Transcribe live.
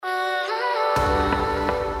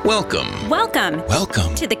Welcome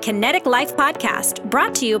to the Kinetic Life Podcast,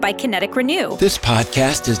 brought to you by Kinetic Renew. This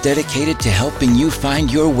podcast is dedicated to helping you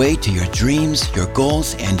find your way to your dreams, your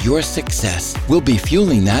goals, and your success. We'll be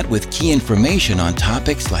fueling that with key information on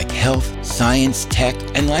topics like health, science, tech,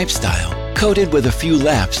 and lifestyle, coated with a few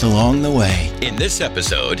laughs along the way. In this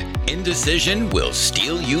episode, Indecision will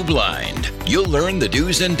steal you blind. You'll learn the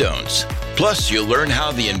do's and don'ts. Plus, you'll learn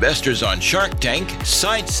how the investors on Shark Tank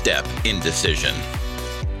sidestep indecision.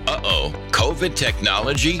 COVID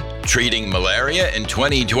technology treating malaria in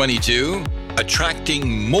 2022,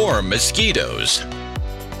 attracting more mosquitos.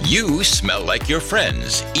 You smell like your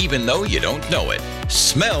friends, even though you don't know it.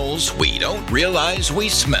 Smells we don't realize we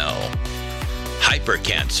smell.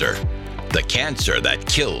 Hypercancer, the cancer that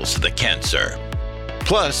kills the cancer.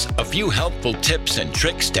 Plus, a few helpful tips and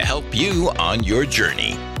tricks to help you on your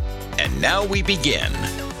journey. And now we begin.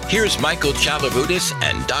 Here's Michael Chalavutis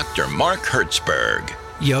and Dr. Mark Hertzberg.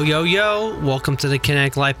 Yo. Welcome to the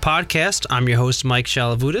Kinetic Life Podcast. I'm your host, Mike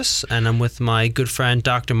Chalavutis, and I'm with my good friend,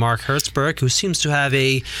 Dr. Mark Hertzberg, who seems to have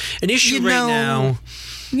an issue now.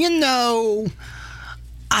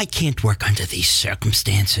 I can't work under these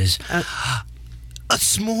circumstances. A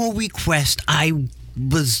small request. I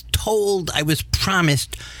was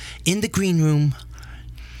promised in the green room,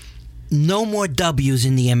 no more W's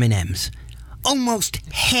in the M&Ms. Almost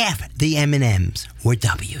half the M&Ms were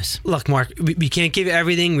W's. Look, Mark, we can't give you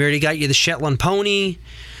everything. We already got you the Shetland pony.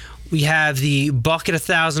 We have the bucket of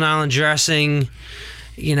Thousand Island dressing,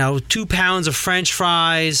 2 pounds of French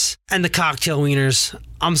fries, and the cocktail wieners.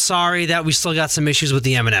 I'm sorry that we still got some issues with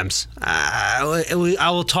the M&Ms.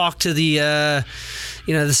 I will talk to the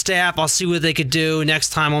staff. I'll see what they could do.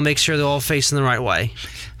 Next time, I'll make sure they're all facing the right way.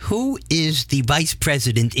 Who is the vice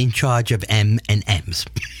president in charge of M&Ms?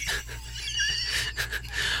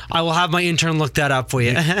 I will have my intern look that up for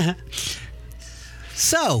you.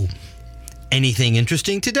 So, anything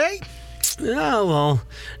interesting today? Oh, well,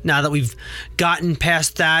 now that we've gotten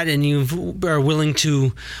past that and you are willing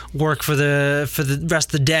to work for the rest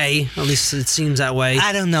of the day, at least it seems that way.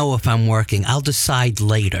 I don't know if I'm working. I'll decide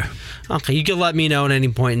later. Okay, you can let me know at any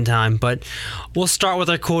point in time, but we'll start with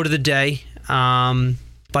our quote of the day.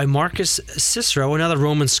 By Marcus Cicero, another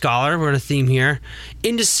Roman scholar. We're on a theme here.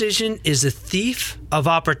 Indecision is a thief of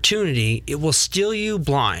opportunity. It will steal you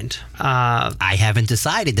blind. I haven't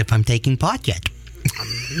decided if I'm taking part yet.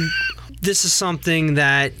 This is something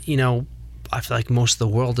that, I feel like most of the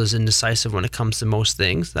world is indecisive when it comes to most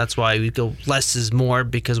things. That's why we go less is more,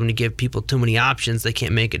 because when you give people too many options, they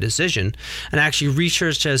can't make a decision. And actually,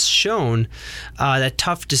 research has shown that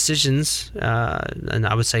tough decisions, and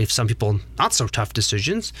I would say some people not so tough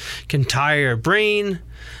decisions, can tire your brain,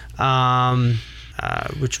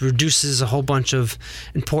 which reduces a whole bunch of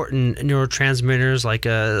important neurotransmitters like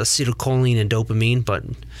acetylcholine and dopamine. But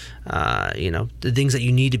the things that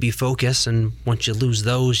you need to be focused, and once you lose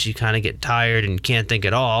those, you kind of get tired and can't think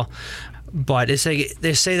at all. But they say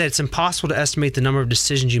that it's impossible to estimate the number of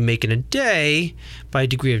decisions you make in a day by a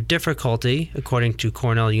degree of difficulty, according to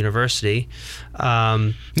Cornell University.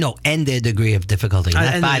 And their degree of difficulty,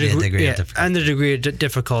 not by their degree of difficulty. And the degree of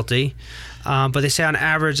difficulty. But they say on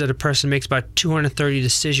average that a person makes about 230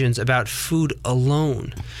 decisions about food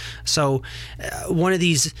alone. So one of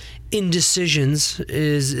these indecisions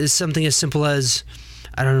is something as simple as,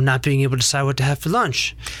 not being able to decide what to have for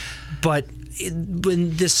lunch. But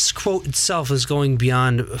when this quote itself is going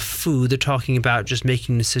beyond food, they're talking about just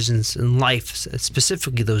making decisions in life,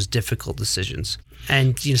 specifically those difficult decisions.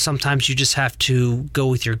 And sometimes you just have to go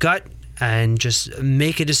with your gut and just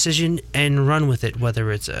make a decision and run with it,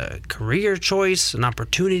 whether it's a career choice, an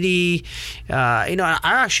opportunity.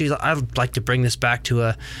 I'd like to bring this back to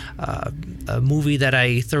a movie that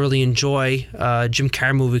I thoroughly enjoy, a Jim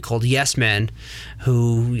Carrey movie called Yes Man,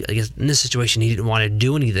 who, I guess in this situation, he didn't want to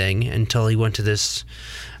do anything until he went to this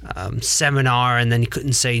seminar, and then he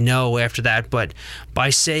couldn't say no after that. But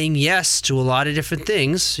by saying yes to a lot of different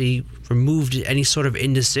things, he removed any sort of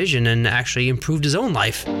indecision and actually improved his own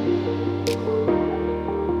life.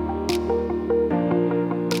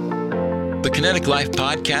 The Kinetic Life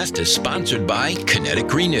Podcast is sponsored by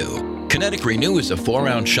Kinetic Renew. Kinetic Renew is a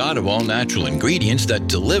 4-ounce shot of all natural ingredients that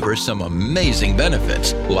deliver some amazing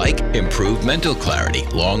benefits, like improved mental clarity,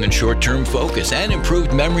 long and short-term focus, and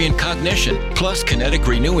improved memory and cognition. Plus, Kinetic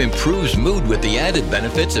Renew improves mood with the added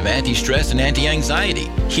benefits of anti-stress and anti-anxiety.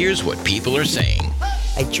 Here's what people are saying.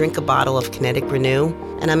 I drink a bottle of Kinetic Renew,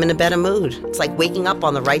 and I'm in a better mood. It's like waking up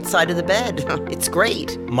on the right side of the bed. It's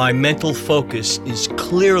great. My mental focus is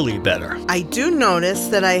clearly better. I do notice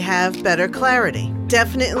that I have better clarity.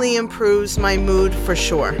 Definitely improves my mood for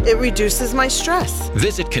sure. It reduces my stress.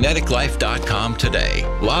 Visit kineticlife.com today.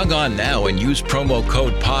 Log on now and use promo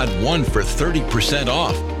code POD1 for 30%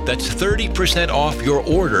 off. That's 30% off your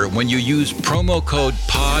order when you use promo code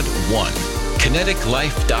POD1.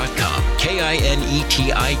 kineticlife.com.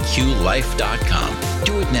 KINETIQ life.com.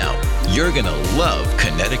 Do it now. You're going to love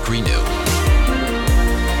Kinetic Renew.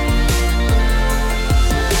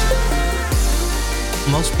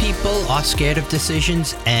 Most people are scared of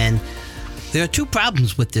decisions, and there are two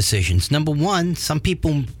problems with decisions. Number one, some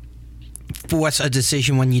people force a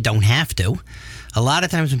decision when you don't have to. A lot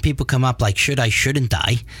of times when people come up like, should I, shouldn't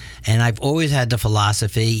I? And I've always had the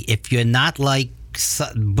philosophy, if you're not like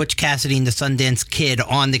Butch Cassidy and the Sundance Kid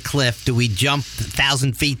on the cliff, do we jump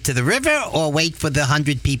 1,000 feet to the river or wait for the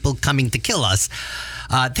 100 people coming to kill us?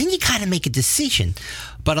 Then you kind of make a decision.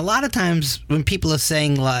 But a lot of times when people are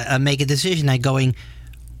saying make a decision, I'm going,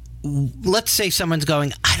 let's say someone's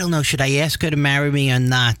going, I don't know, should I ask her to marry me or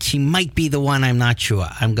not? She might be the one, I'm not sure.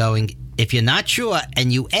 I'm going, if you're not sure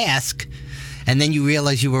and you ask and then you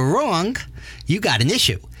realize you were wrong, you got an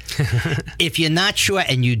issue. If you're not sure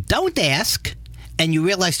and you don't ask and you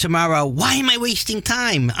realize tomorrow, why am I wasting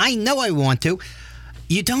time? I know I want to.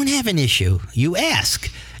 You don't have an issue. You ask.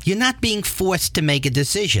 You're not being forced to make a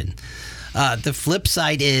decision. The flip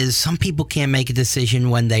side is some people can't make a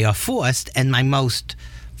decision when they are forced. And my most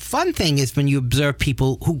fun thing is when you observe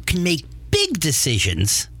people who can make big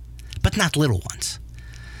decisions, but not little ones.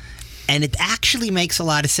 And it actually makes a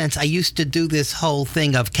lot of sense. I used to do this whole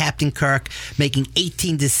thing of Captain Kirk making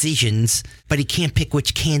 18 decisions, but he can't pick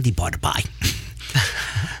which candy bar to buy.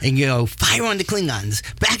 And you go, fire on the Klingons,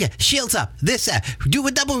 back it, shields up, this, that, do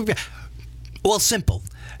a double. All simple.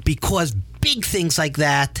 Because big things like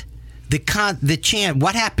that, the chance,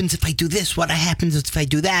 what happens if I do this, what happens if I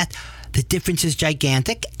do that, the difference is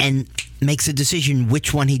gigantic and makes a decision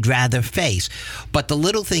which one he'd rather face. But the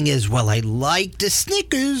little thing is, well, I like the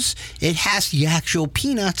Snickers. It has the actual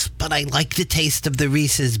peanuts, but I like the taste of the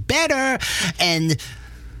Reese's better. And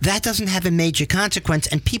that doesn't have a major consequence.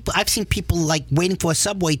 And I've seen people like waiting for a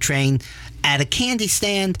subway train at a candy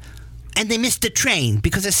stand, and they missed the train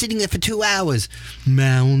because they're sitting there for 2 hours.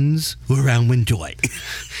 Mounds around with joy.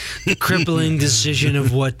 The crippling decision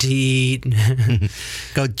of what to eat.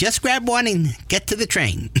 Go, just grab one and get to the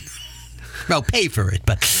train. Well, pay for it,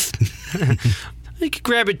 but you could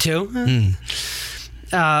grab it too.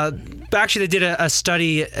 Actually, they did a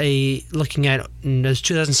study looking at, in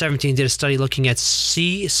 2017, did a study looking at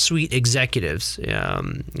C-suite executives.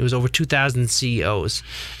 It was over 2,000 CEOs.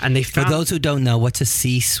 And they found... For those who don't know, what's a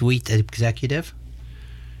C-suite executive?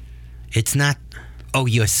 It's not, oh,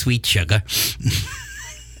 you're sweet sugar.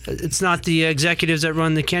 It's not the executives that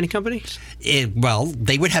run the candy companies? Well,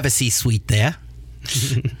 they would have a C-suite there.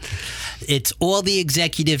 It's all the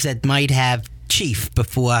executives that might have chief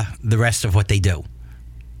before the rest of what they do.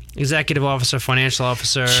 Executive officer, financial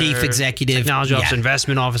officer, chief executive, technology officer,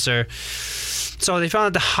 investment officer. So they found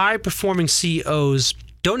that the high-performing CEOs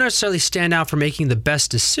don't necessarily stand out for making the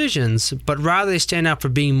best decisions, but rather they stand out for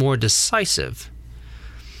being more decisive.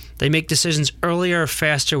 They make decisions earlier,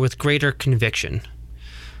 faster, with greater conviction.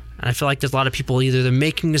 And I feel like there's a lot of people either they're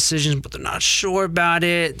making decisions, but they're not sure about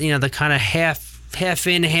it. They're kind of half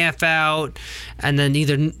in, half out, and then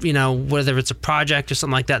either, whether it's a project or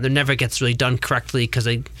something like that, that never gets really done correctly because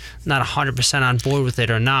they're not 100% on board with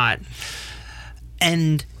it or not.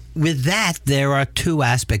 And with that, there are two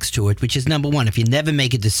aspects to it, which is number one, if you never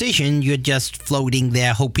make a decision, you're just floating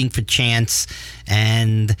there hoping for chance,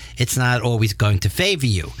 and it's not always going to favor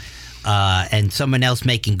you. And someone else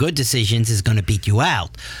making good decisions is going to beat you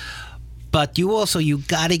out. But you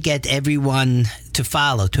got to get everyone to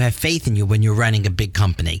follow, to have faith in you when you're running a big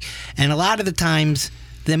company. And a lot of the times,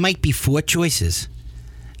 there might be 4 choices.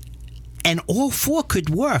 And all 4 could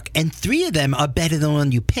work. And 3 of them are better than the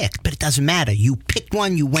one you picked. But it doesn't matter. You picked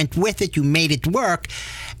one, you went with it, you made it work,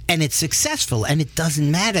 and it's successful. And it doesn't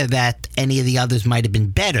matter that any of the others might have been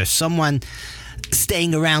better. Someone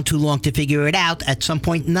staying around too long to figure it out, at some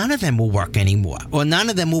point, none of them will work anymore. Or none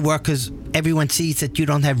of them will work because everyone sees that you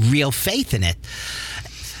don't have real faith in it.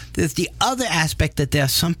 There's the other aspect that there are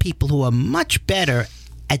some people who are much better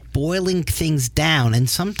at boiling things down, and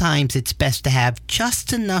sometimes it's best to have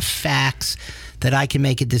just enough facts that I can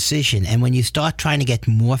make a decision. And when you start trying to get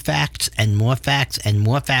more facts and more facts and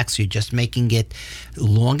more facts, you're just making it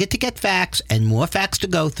longer to get facts and more facts to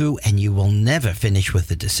go through, and you will never finish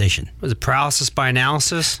with a decision. Was it paralysis by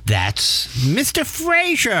analysis? That's Mr.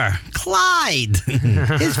 Fraser, Clyde,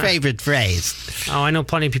 his favorite phrase. Oh, I know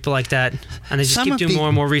plenty of people like that, and they just Some keep of doing the- more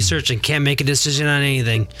and more research and can't make a decision on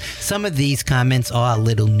anything. Some of these comments are a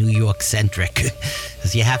little New York-centric,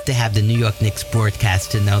 because you have to have the New York Knicks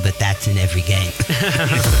broadcast to know that that's in every game.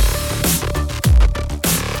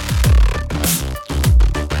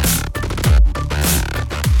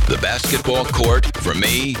 The basketball court, for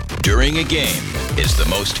me, during a game, is the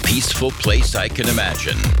most peaceful place I can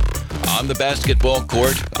imagine. On the basketball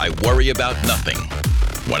court, I worry about nothing.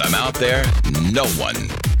 When I'm out there, no one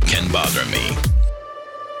can bother me.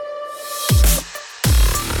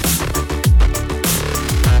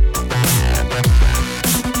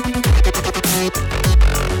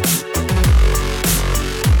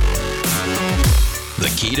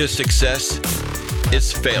 The key to success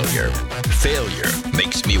is failure. Failure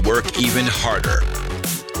makes me work even harder.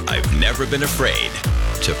 I've never been afraid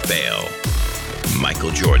to fail.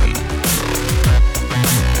 Michael Jordan.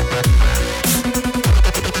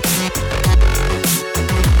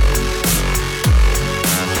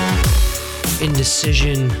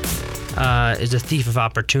 Indecision is a thief of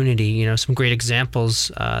opportunity. You know, some great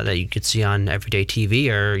examples that you could see on everyday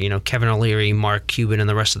TV are, you know, Kevin O'Leary, Mark Cuban, and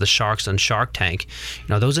the rest of the Sharks on Shark Tank. You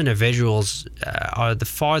know, those individuals are the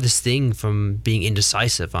farthest thing from being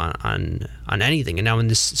indecisive on anything. And now in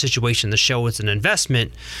this situation, the show is an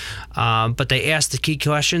investment, but they ask the key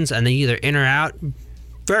questions and they either in or out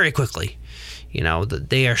very quickly. You know,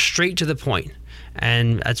 they are straight to the point.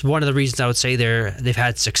 And that's one of the reasons I would say they've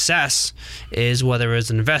had success, is whether it's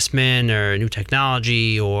an investment or new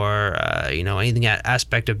technology or you know, anything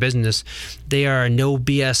aspect of business. They are no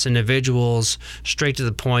BS individuals, straight to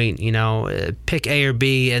the point. You know, pick A or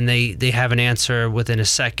B, and they have an answer within a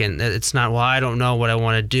second. It's not, well, I don't know what I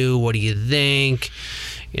want to do. What do you think?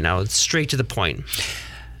 You know, it's straight to the point.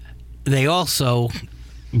 They also,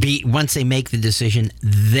 once they make the decision,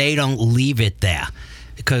 they don't leave it there,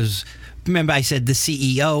 because remember I said the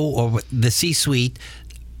CEO or the C-suite,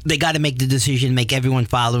 they got to make the decision, make everyone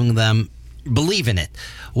following them believe in it.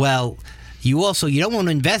 Well, you don't want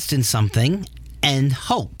to invest in something and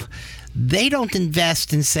hope. They don't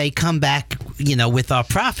invest and say, come back, you know, with our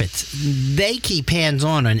profits. They keep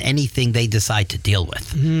hands-on on anything they decide to deal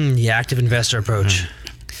with. The active investor approach.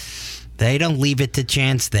 They don't leave it to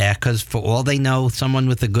chance there, because for all they know, someone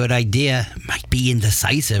with a good idea might be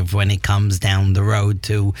indecisive when it comes down the road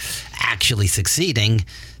to actually succeeding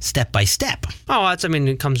step by step. Oh,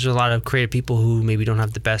 it comes with a lot of creative people who maybe don't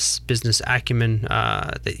have the best business acumen.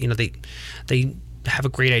 They have a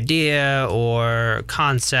great idea or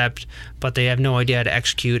concept, but they have no idea how to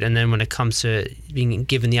execute. And then when it comes to being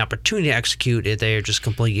given the opportunity to execute it, they are just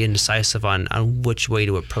completely indecisive on which way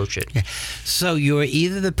to approach it. Yeah. So you're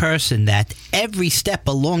either the person that every step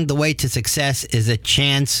along the way to success is a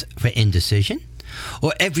chance for indecision,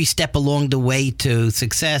 or every step along the way to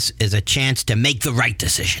success is a chance to make the right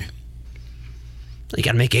decision. You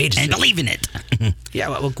got to make a decision. And believe in it. Yeah,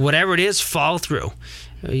 well, whatever it is, follow through.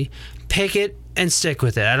 Pick it and stick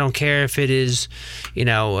with it. I don't care if it is, you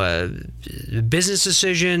know, a business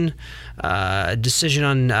decision, a decision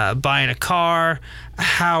on buying a car, a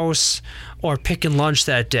house, or picking lunch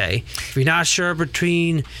that day. If you're not sure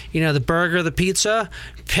between, you know, the burger or the pizza,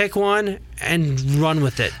 pick one and run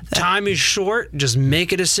with it. Time is short. Just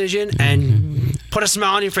make a decision and put a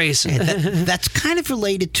smile on your face. Yeah, that's kind of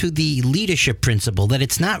related to the leadership principle, that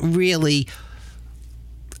it's not really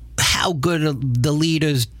how good the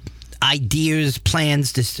leader's ideas,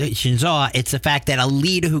 plans, decisions are. It's the fact that a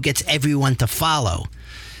leader who gets everyone to follow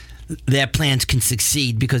their plans can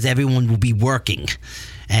succeed, because everyone will be working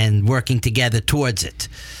together towards it.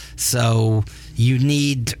 So you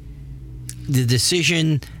need, the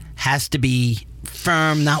decision has to be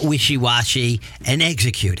firm, not wishy-washy, and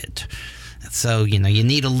executed. So, you know, you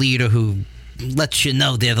need a leader who lets you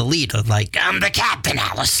know they're the leader. Like, I'm the captain,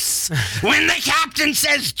 Alice. When the captain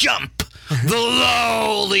says jump, the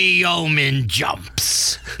lowly yeoman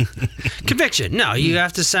jumps. Conviction. No, you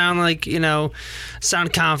have to sound like, you know,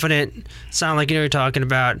 sound confident, sound like you know what you're talking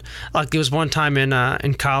about. Like, there was one time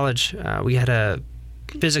in college, we had a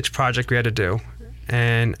physics project we had to do,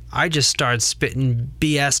 and I just started spitting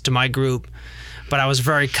BS to my group, but I was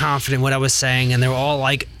very confident what I was saying, and they were all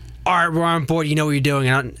like, all right, we're on board, you know what you're doing.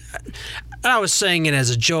 And I was saying it as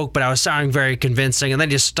a joke, but I was sounding very convincing, and then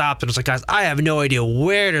just stopped and was like, guys, I have no idea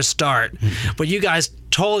where to start, but you guys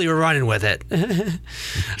totally running with it.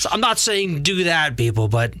 So I'm not saying do that, people,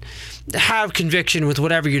 but have conviction with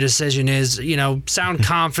whatever your decision is. Sound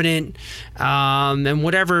confident, and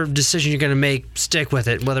whatever decision you're going to make, stick with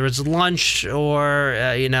it. Whether it's lunch or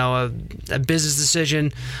a business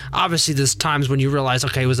decision. Obviously, there's times when you realize,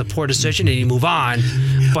 okay, it was a poor decision, and you move on.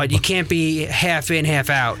 But you can't be half in, half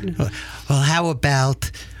out. Well, how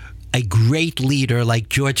about a great leader like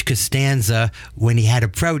George Costanza when he had a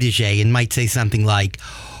protege and might say something like,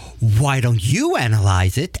 why don't you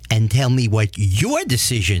analyze it and tell me what your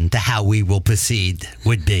decision to how we will proceed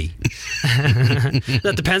would be? Is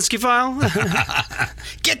that the Penske file?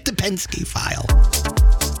 Get the Penske file.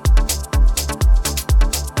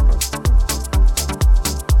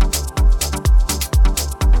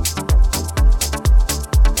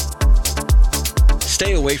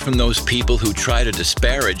 Stay away from those people who try to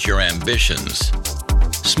disparage your ambitions.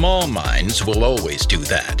 Small minds will always do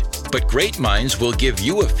that, but great minds will give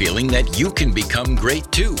you a feeling that you can become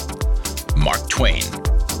great too. Mark Twain.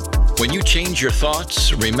 When you change your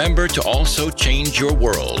thoughts, remember to also change your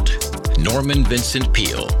world. Norman Vincent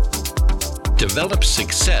Peale. Develop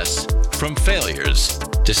success from failures.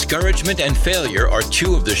 Discouragement and failure are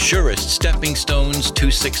two of the surest stepping stones to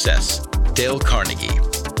success. Dale Carnegie.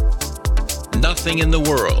 Nothing in the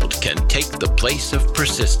world can take the place of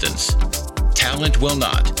persistence. Talent will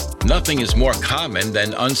not. Nothing is more common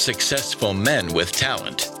than unsuccessful men with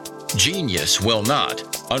talent. Genius will not.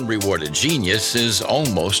 Unrewarded genius is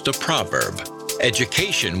almost a proverb.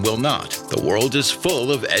 Education will not. The world is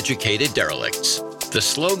full of educated derelicts. The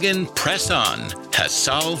slogan, "Press On," has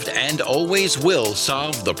solved and always will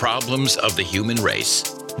solve the problems of the human race.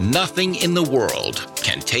 Nothing in the world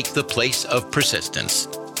can take the place of persistence.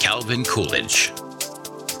 Calvin Coolidge.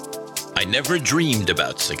 I never dreamed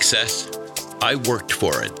about success. I worked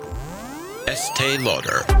for it. Estee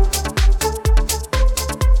Lauder.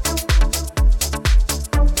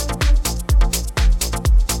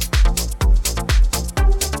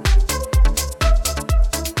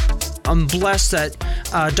 I'm blessed that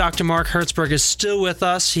Dr. Mark Hertzberg is still with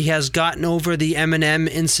us. He has gotten over the M&M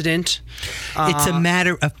incident. It's a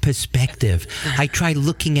matter of perspective. I try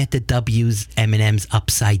looking at the W's, M&M's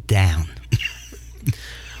upside down.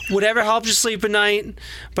 Whatever helps you sleep at night,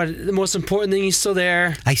 but the most important thing, he's still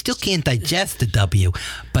there. I still can't digest the W,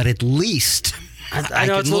 but at least I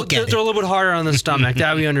know they're a little bit harder on the stomach.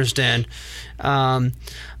 That we understand. On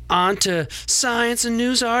to science and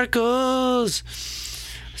news articles.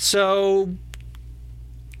 So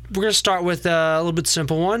we're going to start with a little bit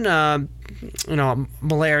simple one.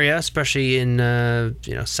 Malaria, especially in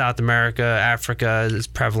South America, Africa, is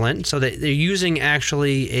prevalent. So they're using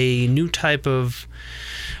actually a new type of.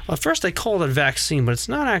 Well, first they call it a vaccine, but it's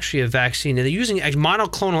not actually a vaccine. They're using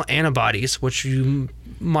monoclonal antibodies, which you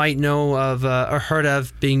might know of or heard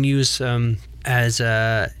of being used as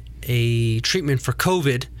a treatment for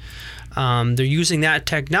COVID. They're using that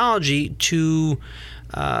technology to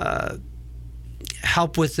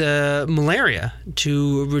help with malaria,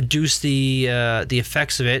 to reduce the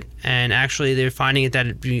effects of it, and actually they're finding that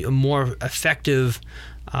it'd be a more effective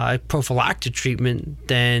prophylactic treatment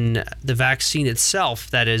than the vaccine itself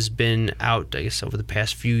that has been out, I guess, over the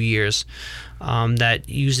past few years. That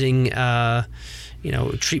using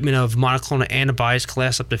treatment of monoclonal antibodies can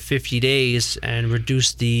last up to 50 days and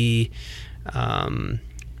reduce the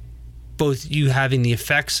both you having the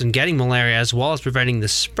effects and getting malaria as well as preventing the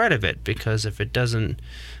spread of it, because if it doesn't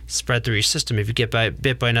spread through your system, if you get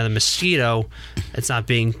bit by another mosquito, it's not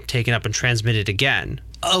being taken up and transmitted again.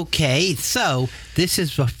 Okay, so this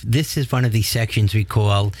is one of these sections we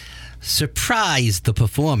call Surprise the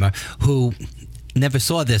Performer, who never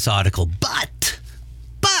saw this article, but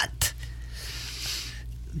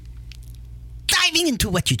diving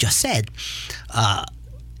into what you just said,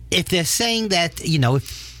 if they're saying that,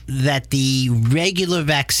 that the regular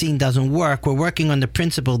vaccine doesn't work, we're working on the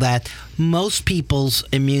principle that most people's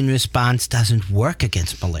immune response doesn't work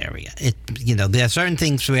against malaria. There are certain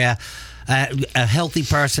things where a healthy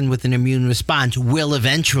person with an immune response will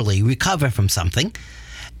eventually recover from something,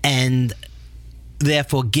 and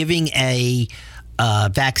therefore giving a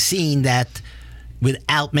vaccine that,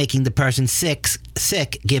 without making the person sick,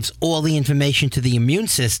 gives all the information to the immune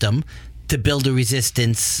system to build a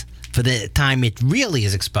resistance for the time it really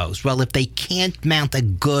is exposed. Well, if they can't mount a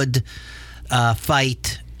good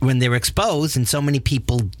fight when they're exposed, and so many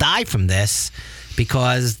people die from this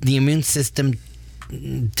because the immune system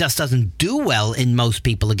just doesn't do well in most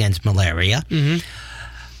people against malaria,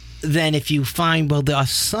 then if you find, well, there are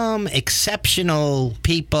some exceptional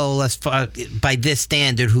people as far by this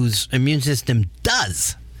standard whose immune system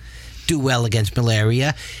does do well against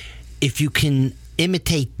malaria, if you can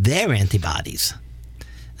imitate their antibodies.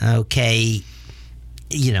 Okay,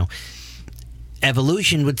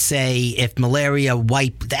 evolution would say if malaria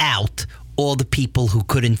wiped out all the people who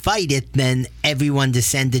couldn't fight it, then everyone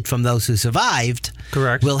descended from those who survived.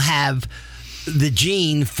 Correct. Will have the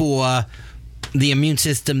gene for the immune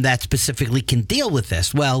system that specifically can deal with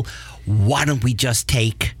this. Well, why don't we just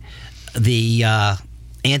take the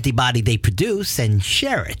antibody they produce and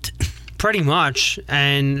share it? Pretty much.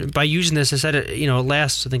 And by using this, I said it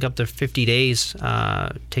lasts, I think, up to 50 days,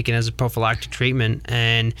 taken as a prophylactic treatment.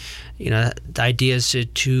 And, the idea is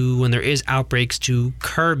to when there is outbreaks, to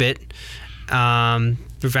curb it,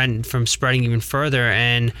 prevent it from spreading even further.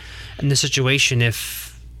 And in this situation, if,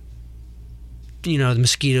 the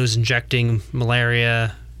mosquitoes injecting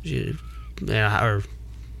malaria, or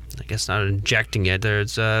I guess not injecting it,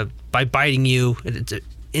 there's by biting you, it's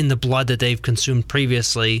in the blood that they've consumed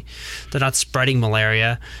previously, they're not spreading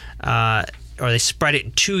malaria, or they spread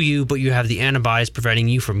it to you, but you have the antibodies preventing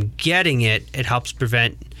you from getting it. It helps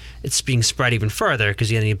prevent it's being spread even further,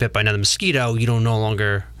 because you get bit by another mosquito, you don't no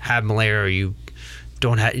longer have malaria, or you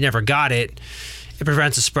never got it. It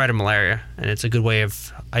prevents the spread of malaria, and it's a good way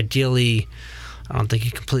of, ideally, I don't think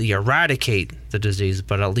you completely eradicate the disease,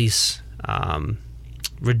 but at least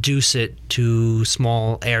reduce it to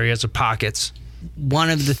small areas or pockets. One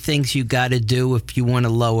of the things you got to do if you want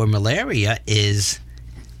to lower malaria is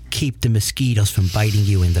keep the mosquitoes from biting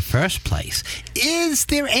you in the first place. Is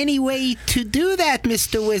there any way to do that,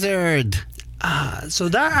 Mr. Wizard? So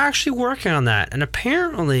they're actually working on that. And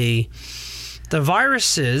apparently, the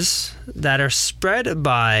viruses that are spread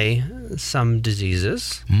by some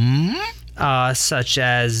diseases, such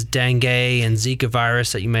as dengue and Zika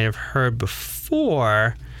virus that you may have heard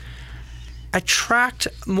before, attract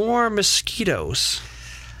more mosquitoes.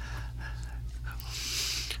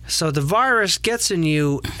 So the virus gets in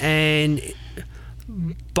you, and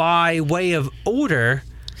by way of odor,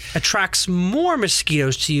 attracts more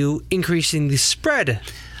mosquitoes to you, increasing the spread.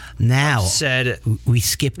 Now, we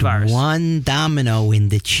skipped virus. One domino in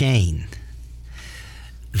the chain.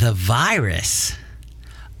 The virus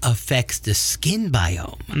affects the skin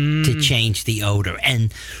biome to change the odor.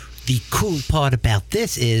 And the cool part about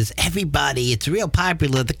this is everybody, it's real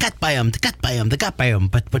popular, the gut biome, the gut biome, the gut biome.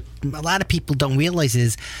 But what a lot of people don't realize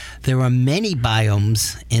is there are many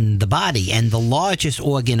biomes in the body, and the largest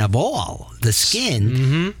organ of all, the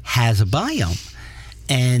skin, has a biome.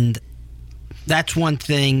 And that's one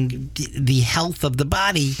thing, the health of the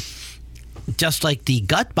body, just like the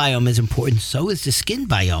gut biome is important, so is the skin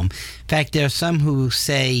biome. In fact, there are some who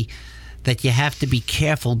say that you have to be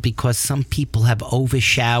careful because some people have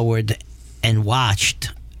overshowered and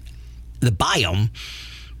watched the biome,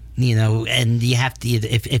 and you have to,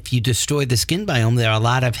 if you destroy the skin biome, there are a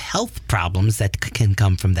lot of health problems that can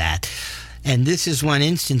come from that. And this is one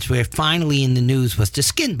instance where finally in the news was the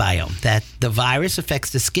skin biome, that the virus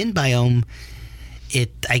affects the skin biome.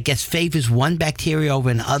 It, I guess, favors one bacteria over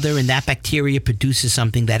another, and that bacteria produces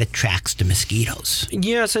something that attracts the mosquitoes.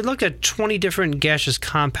 Yeah, so I looked at 20 different gaseous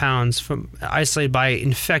compounds isolated by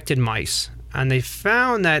infected mice, and they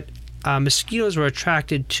found that mosquitoes were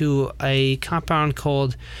attracted to a compound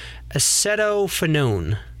called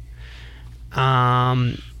acetophenone,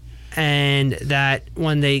 and that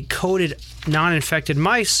when they coated non-infected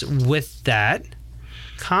mice with that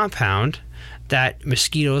compound, that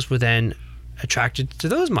mosquitoes were then attracted to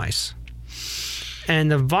those mice.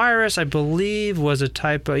 And the virus, I believe, was a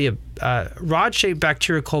type of rod-shaped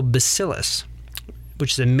bacteria called bacillus,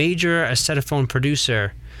 which is a major acetophenone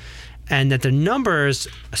producer, and that the numbers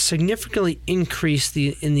significantly increased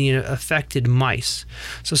in the affected mice.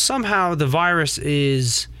 So somehow the virus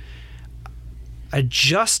is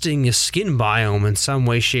adjusting the skin biome in some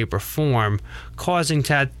way, shape, or form, causing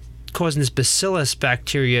this bacillus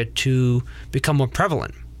bacteria to become more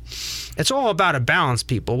prevalent. It's all about a balance,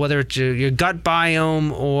 people, whether it's your gut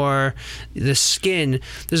biome or the skin.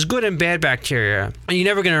 There's good and bad bacteria, and you're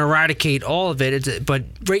never going to eradicate all of it. But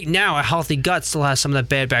right now, a healthy gut still has some of that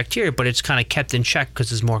bad bacteria, but it's kind of kept in check because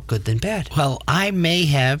there's more good than bad. Well, I may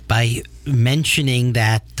have, by mentioning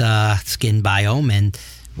that skin biome and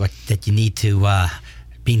that you need to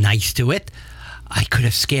be nice to it, I could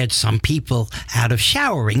have scared some people out of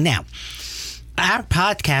showering. Now, our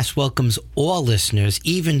podcast welcomes all listeners,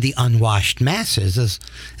 even the unwashed masses,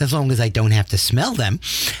 as long as I don't have to smell them.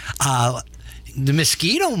 The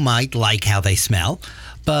mosquito might like how they smell,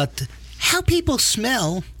 but how people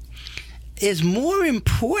smell is more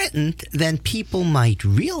important than people might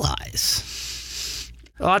realize.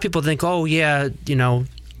 A lot of people think, oh, yeah,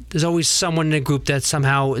 there's always someone in a group that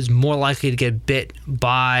somehow is more likely to get bit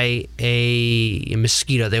by a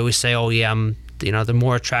mosquito. They always say, oh, yeah, I'm they're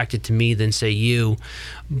more attracted to me than, say, you.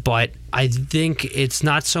 But I think it's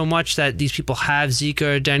not so much that these people have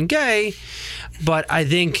Zika or dengue, but I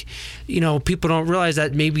think, people don't realize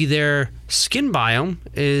that maybe their skin biome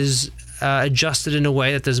is adjusted in a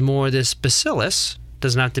way that there's more of this bacillus.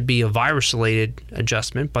 Doesn't have to be a virus-related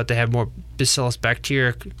adjustment, but they have more bacillus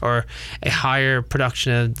bacteria or a higher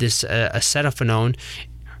production of this acetophenone,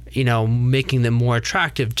 making them more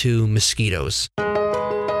attractive to mosquitoes.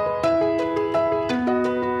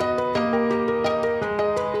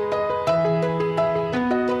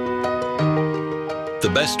 The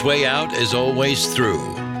best way out is always through.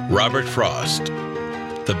 Robert Frost.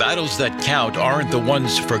 The battles that count aren't the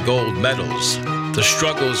ones for gold medals. The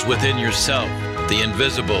struggles within yourself, the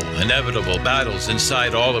invisible, inevitable battles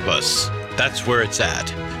inside all of us. That's where it's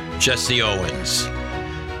at. Jesse Owens.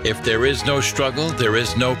 If there is no struggle, there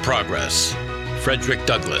is no progress. Frederick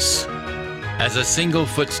Douglass. As a single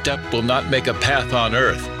footstep will not make a path on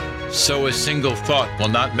earth, so a single thought will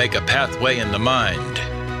not make a pathway in the mind.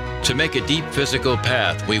 To make a deep physical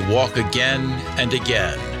path, we walk again and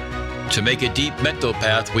again. To make a deep mental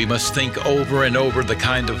path, we must think over and over the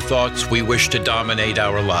kind of thoughts we wish to dominate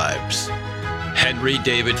our lives. Henry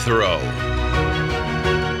David Thoreau.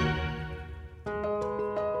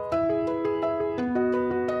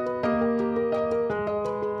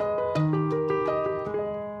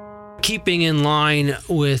 Keeping in line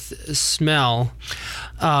with smell,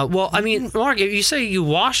 Mark, if you say you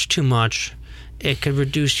wash too much, it could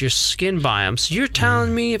reduce your skin biome. So you're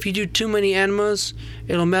telling me if you do too many enemas,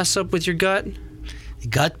 it'll mess up with your gut?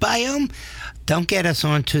 Gut biome? Don't get us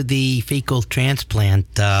onto the fecal transplant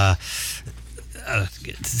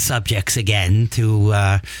subjects again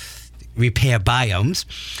to repair biomes.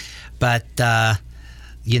 But, I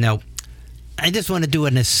just want to do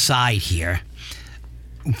an aside here.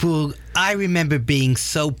 Well, I remember being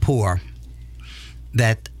so poor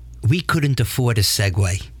that we couldn't afford a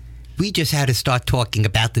segue. We just had to start talking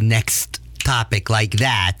about the next topic like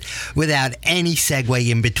that without any segue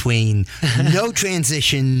in between. No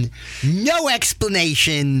transition, no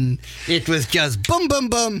explanation. It was just boom, boom,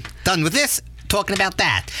 boom. Done with this, talking about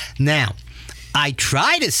that. Now, I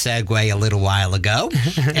tried a segue a little while ago,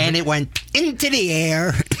 and it went into the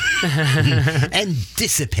air and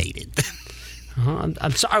dissipated.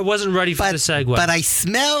 I'm sorry, I wasn't ready for the segue. But I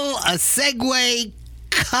smell a segue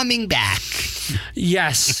coming back.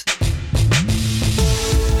 Yes.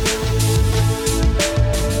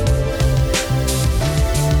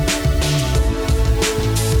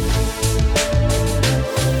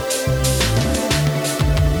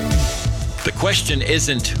 The question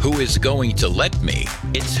isn't who is going to let me,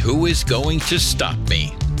 it's who is going to stop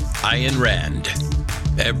me. Ayn Rand.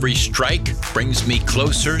 Every strike brings me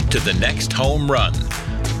closer to the next home run.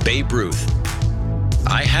 Babe Ruth.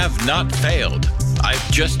 I have not failed.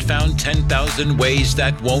 I've just found 10,000 ways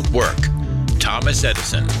that won't work. Thomas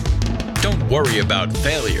Edison. Don't worry about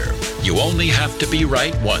failure. You only have to be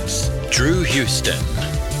right once. Drew Houston.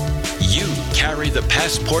 You carry the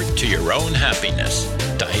passport to your own happiness.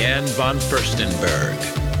 Diane von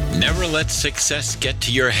Furstenberg. Never let success get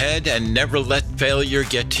to your head and never let failure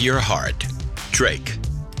get to your heart. Drake.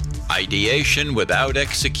 Ideation without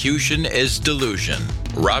execution is delusion.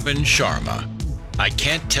 Robin Sharma. I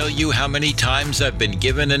can't tell you how many times I've been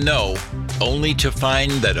given a no, only to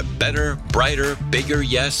find that a better, brighter, bigger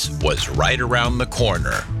yes was right around the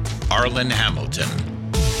corner. Arlen Hamilton.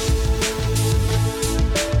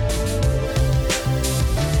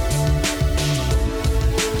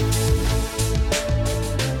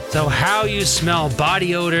 So how you smell,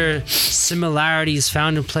 body odor, similarities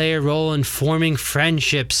found to play a role in forming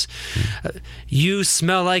friendships. You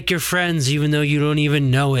smell like your friends even though you don't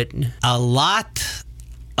even know it. A lot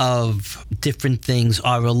of different things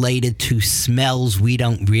are related to smells we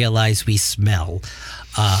don't realize we smell.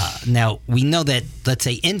 Now, we know that, let's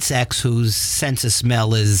say, insects whose sense of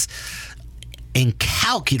smell is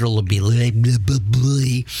incalculably,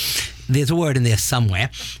 there's a word in there somewhere,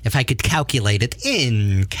 if I could calculate it,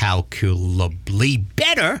 incalculably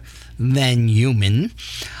better than human.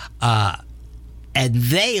 And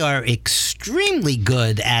they are extremely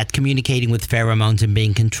good at communicating with pheromones and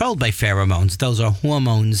being controlled by pheromones. Those are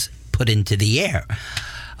hormones put into the air.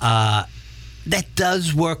 That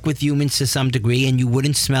does work with humans to some degree, and you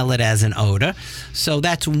wouldn't smell it as an odor. So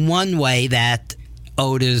that's one way that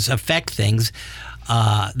odors affect things.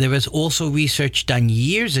 There was also research done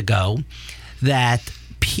years ago that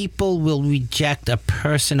people will reject a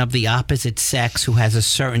person of the opposite sex who has a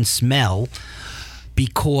certain smell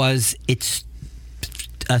because it's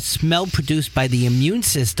a smell produced by the immune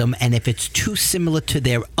system, and if it's too similar to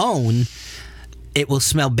their own, it will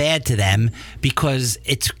smell bad to them because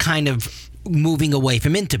it's kind of moving away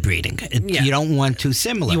from interbreeding. You don't want too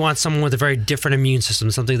similar. You want someone with a very different immune system,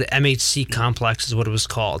 something the MHC complex is what it was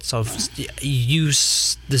called. So if you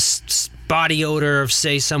use this body odor of,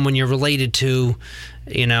 say, someone you're related to,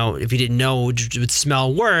 if you didn't know, it would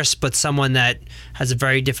smell worse, but someone that has a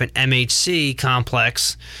very different MHC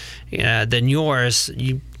complex than yours,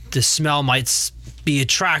 the smell might be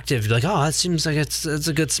attractive. Like, oh, that seems like it's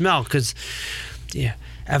a good smell, because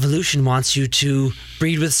evolution wants you to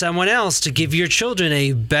breed with someone else to give your children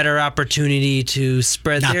a better opportunity to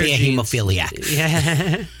spread their genes. Not be a hemophiliac.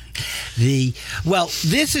 Yeah.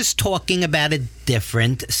 This is talking about a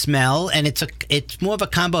different smell, and it's more of a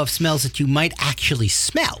combo of smells that you might actually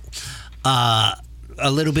smell a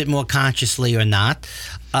little bit more consciously or not.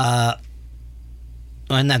 Or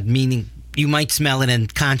not meaning you might smell it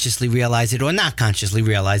and consciously realize it or not consciously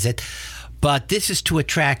realize it. But this is to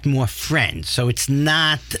attract more friends. So it's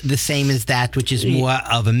not the same as that, which is more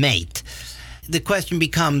of a mate. The question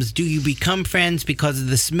becomes, do you become friends because of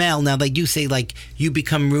the smell? Now, they do say, like, you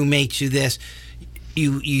become roommates through this.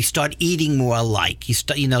 You start eating more alike.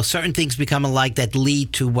 Certain things become alike that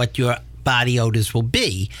lead to what your body odors will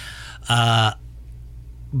be.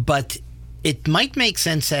 But it might make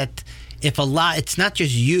sense that it's not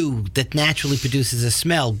just you that naturally produces a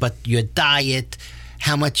smell, but your diet,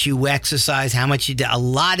 how much you exercise, how much you do, a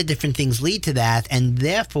lot of different things lead to that. And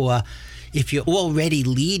therefore, if you're already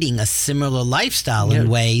leading a similar lifestyle in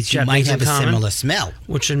ways, you might have a similar smell.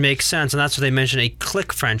 Which would make sense. And that's what they mentioned, a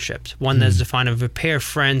clique friendship. One that's defined of a pair of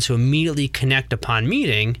friends who immediately connect upon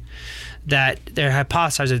meeting, that they're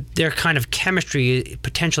hypothesized that their kind of chemistry is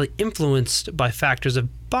potentially influenced by factors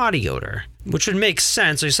of body odor, which would make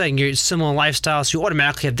sense. Like you're saying, you're similar lifestyles, so you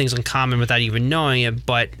automatically have things in common without even knowing it,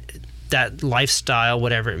 but that lifestyle,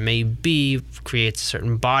 whatever it may be, creates a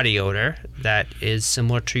certain body odor that is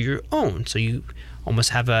similar to your own. So you almost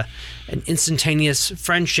have an instantaneous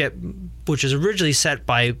friendship, which is originally set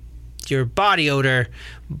by your body odor,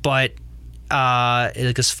 but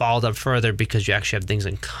it gets followed up further because you actually have things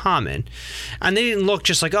in common. And they didn't look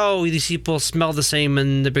just like, oh, these people smell the same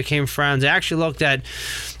and they became friends. They actually looked at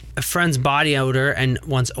a friend's body odor and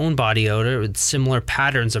one's own body odor with similar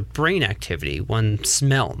patterns of brain activity one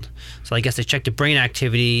smelled. So I guess they checked the brain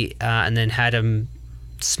activity and then had them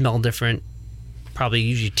smell different. Probably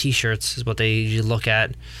usually T-shirts is what they usually look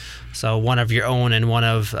at. So one of your own and one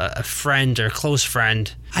of a friend or close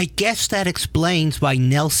friend. I guess that explains why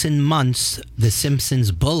Nelson Muntz, the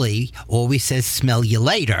Simpsons bully, always says, smell you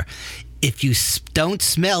later. If you don't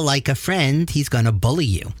smell like a friend, he's going to bully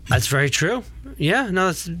you. That's very true. Yeah,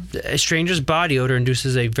 no, a stranger's body odor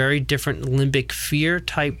induces a very different limbic fear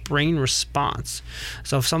type brain response.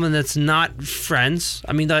 So if someone that's not friends,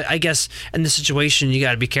 I mean, I guess in this situation you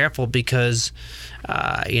got to be careful because,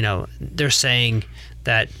 they're saying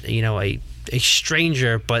that, a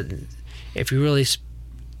stranger, but if you really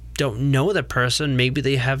don't know the person, maybe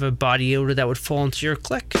they have a body odor that would fall into your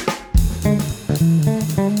clique.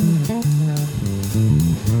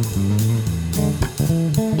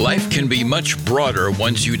 Life can be much broader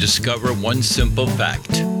once you discover one simple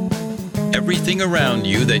fact. Everything around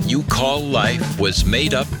you that you call life was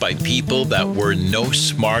made up by people that were no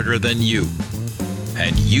smarter than you.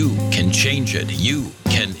 And you can change it. You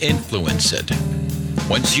can influence it.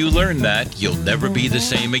 Once you learn that, you'll never be the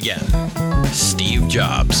same again. Steve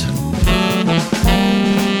Jobs.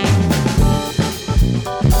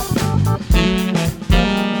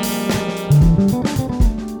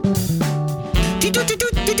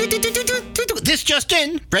 This just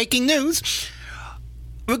in, breaking news.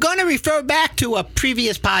 We're going to refer back to a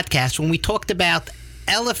previous podcast when we talked about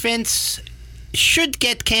elephants should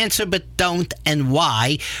get cancer but don't, and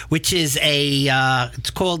why, which is it's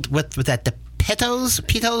called, what was that, the Peto's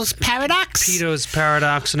paradox? Peto's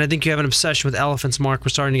paradox, and I think you have an obsession with elephants, Mark. We're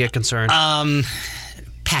starting to get concerned.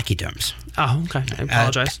 Pachyderms. Oh, okay. I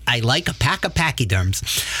apologize. I like a pack of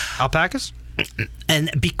pachyderms. Alpacas?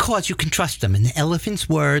 And because you can trust them. An elephant's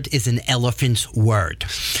word is an elephant's word.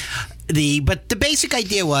 But the basic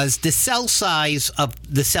idea was the cell size of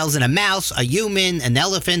the cells in a mouse, a human, an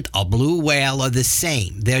elephant, a blue whale are the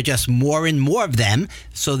same. There are just more and more of them,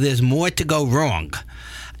 so there's more to go wrong.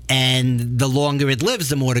 And the longer it lives,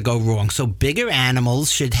 the more to go wrong. So bigger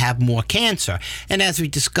animals should have more cancer. And as we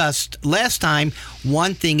discussed last time,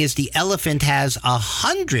 one thing is the elephant has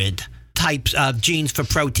 100 types of genes for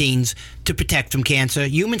proteins to protect from cancer.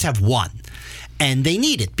 Humans have one. And they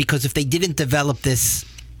need it because if they didn't develop this,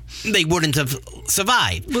 they wouldn't have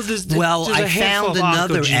survived. Well, I found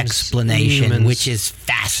another explanation, which is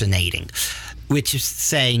fascinating, which is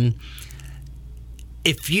saying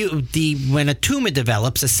when a tumor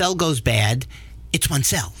develops, a cell goes bad, it's one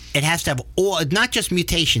cell. It has to have not just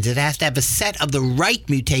mutations. It has to have a set of the right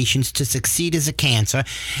mutations to succeed as a cancer.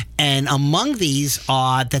 And among these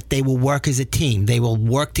are that they will work as a team. They will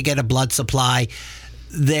work to get a blood supply.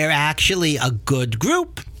 They're actually a good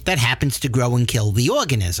group that happens to grow and kill the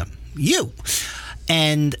organism, you.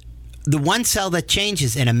 And the one cell that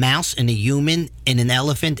changes in a mouse, in a human, in an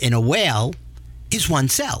elephant, in a whale is one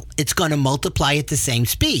cell. It's going to multiply at the same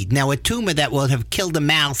speed. Now, a tumor that will have killed a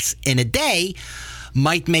mouse in a day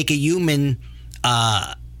might make a human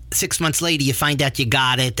 6 months later, you find out you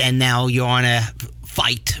got it, and now you're on a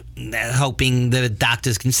fight hoping the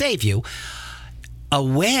doctors can save you. A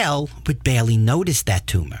whale would barely notice that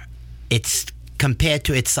tumor. It's compared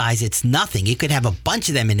to its size, it's nothing. It could have a bunch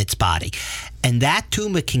of them in its body. And that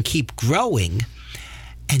tumor can keep growing,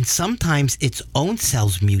 and sometimes its own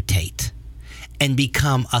cells mutate and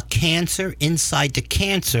become a cancer inside the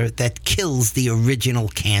cancer that kills the original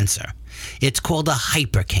cancer. It's called a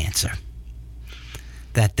hypercancer.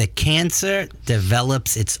 That the cancer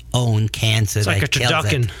develops its own cancer. It's like a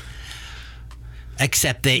turducken.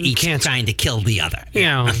 Except they're each trying to kill the other.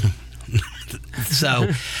 Yeah. So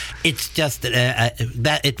it's just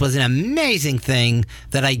that it was an amazing thing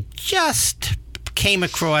that I just came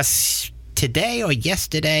across today or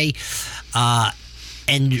yesterday,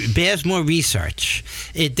 and bears more research.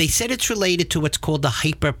 They said it's related to what's called the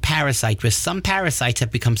hyperparasite, where some parasites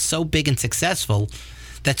have become so big and successful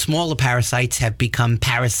that smaller parasites have become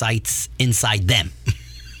parasites inside them.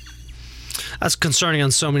 That's concerning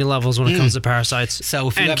on so many levels when it comes to parasites. So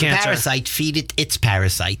if you have cancer. A parasite, feed it its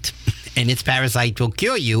parasite, and its parasite will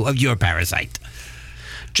cure you of your parasite.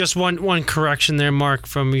 Just one correction there, Mark,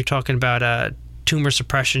 from you talking about tumor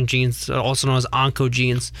suppression genes, also known as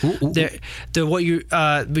oncogenes. What you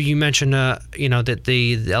mentioned, that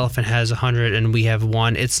the elephant has 100 and we have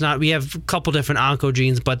one. It's not. We have a couple different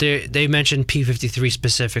oncogenes, but they mentioned P53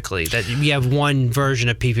 specifically. That we have one version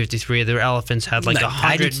of P53. The elephants had like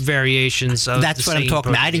 100 variations of. That's what I'm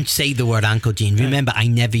talking about. I didn't say the word oncogene. Remember, I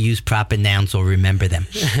never use proper nouns or remember them.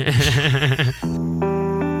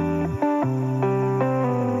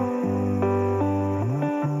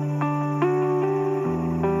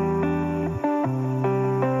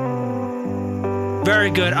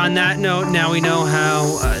 Very good. On that note, now we know how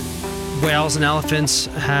whales and elephants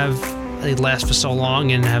they last for so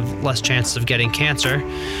long and have less chances of getting cancer.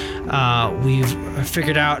 We've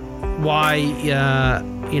figured out why,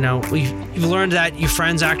 you've learned that your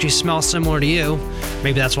friends actually smell similar to you.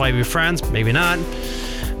 Maybe that's why you're friends, maybe not.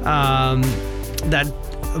 That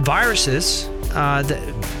viruses,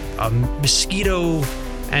 mosquito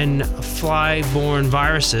and fly-borne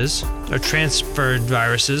viruses, or transferred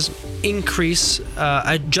viruses,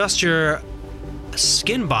 adjust your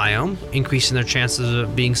skin biome, increasing their chances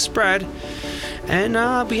of being spread. And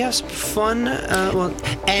we have some fun.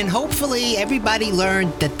 And hopefully everybody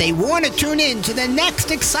learned that they want to tune in to the next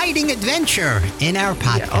exciting adventure in our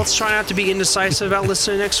podcast. Yeah, let's try not to be indecisive about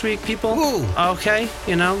listening next week, people. Ooh. Okay?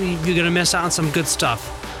 You're going to miss out on some good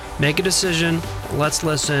stuff. Make a decision. Let's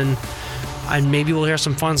listen. And maybe we'll hear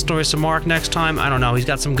some fun stories from Mark next time. I don't know. He's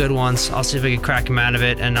got some good ones. I'll see if I can crack him out of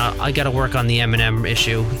it. And I got to work on the M&M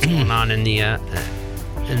issue that's going on in the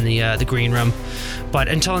green room. But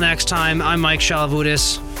until next time, I'm Mike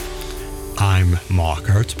Shalavudis. I'm Mark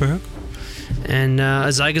Hertzberg. And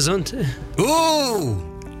sei gesund. Ooh!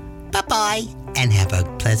 Bye-bye. And have a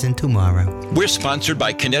pleasant tomorrow. We're sponsored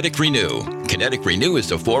by Kinetic Renew. Kinetic Renew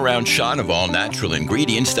is a 4-ounce shot of all natural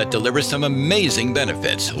ingredients that deliver some amazing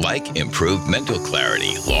benefits, like improved mental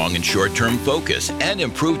clarity, long and short-term focus, and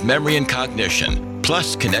improved memory and cognition.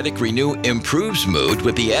 Plus, Kinetic Renew improves mood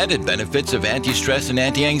with the added benefits of anti-stress and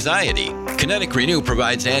anti-anxiety. Kinetic Renew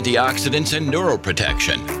provides antioxidants and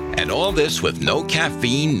neuroprotection. And all this with no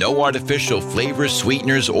caffeine, no artificial flavors,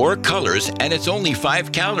 sweeteners, or colors, and it's only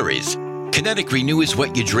 5 calories. Kinetic Renew is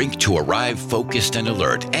what you drink to arrive focused and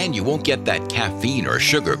alert, and you won't get that caffeine or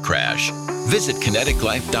sugar crash. Visit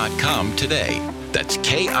kineticlife.com today. That's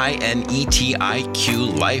KINETIQ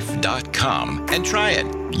life.com and try it.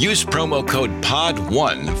 Use promo code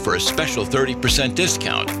POD1 for a special 30%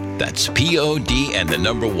 discount. That's POD and the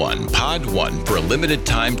number 1, POD1 for a limited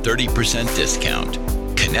time 30% discount.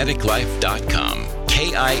 Kineticlife.com.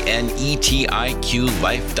 KINETIQ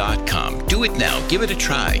life.com. Do it now. Give it a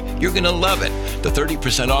try. You're going to love it. The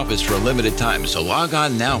 30% off is for a limited time, so log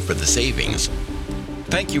on now for the savings.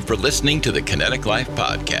 Thank you for listening to the Kinetic Life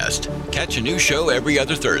Podcast. Catch a new show every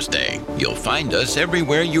other Thursday. You'll find us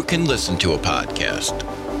everywhere you can listen to a podcast.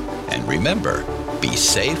 And remember, be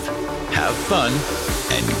safe, have fun,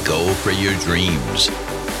 and go for your dreams.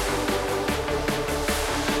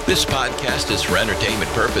 This podcast is for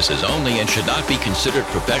entertainment purposes only and should not be considered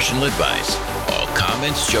professional advice. All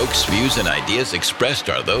comments, jokes, views, and ideas expressed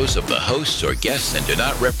are those of the hosts or guests and do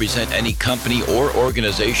not represent any company or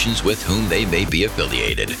organizations with whom they may be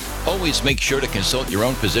affiliated. Always make sure to consult your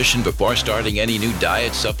own physician before starting any new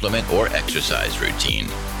diet, supplement, or exercise routine.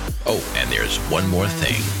 Oh, and there's one more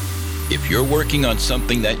thing. If you're working on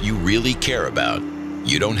something that you really care about,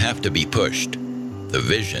 you don't have to be pushed. The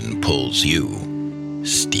vision pulls you.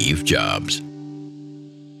 Steve Jobs.